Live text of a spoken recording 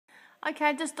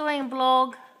Okay, just doing a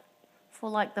blog for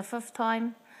like the 5th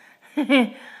time.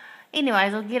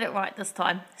 Anyways, I'll get it right this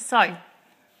time. So,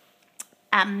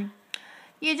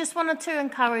 yeah, just wanted to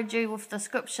encourage you with the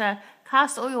scripture,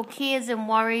 cast all your cares and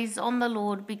worries on the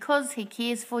Lord because he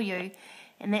cares for you.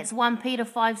 And that's 1 Peter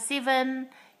 5:7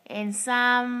 and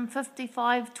Psalm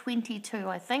 55:22,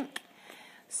 I think.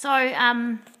 So,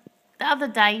 the other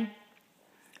day,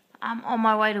 on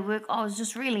my way to work, I was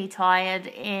just really tired,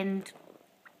 and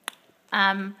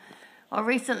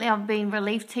recently I've been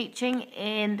relief teaching,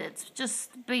 and it's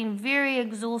just been very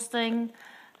exhausting.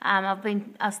 I've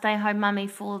been a stay-at-home mummy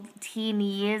for 10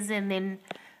 years, and then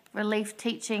relief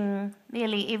teaching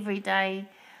nearly every day.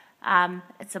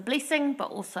 It's a blessing, but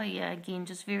also, yeah, again,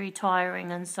 just very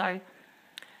tiring. And so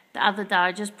the other day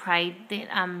I just prayed that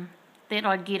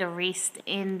I'd get a rest,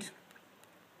 and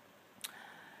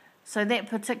so that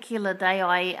particular day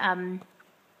I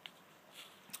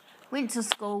went to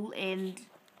school, and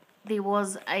there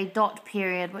was a DOTT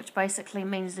period, which basically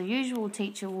means the usual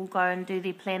teacher will go and do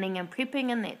their planning and prepping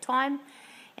in that time,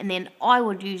 and then I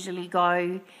would usually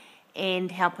go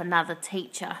and help another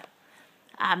teacher.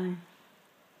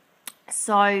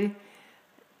 So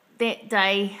that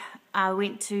day I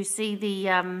went to see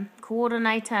the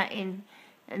coordinator, and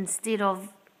instead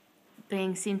of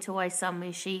being sent away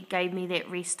somewhere, she gave me that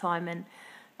rest time, and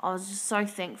I was just so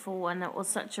thankful, and it was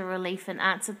such a relief and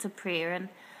answer to prayer, and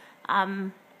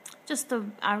just a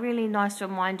really nice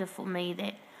reminder for me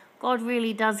that God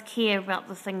really does care about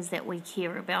the things that we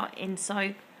care about. And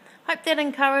so hope that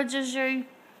encourages you,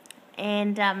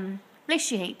 and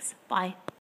bless you heaps. Bye.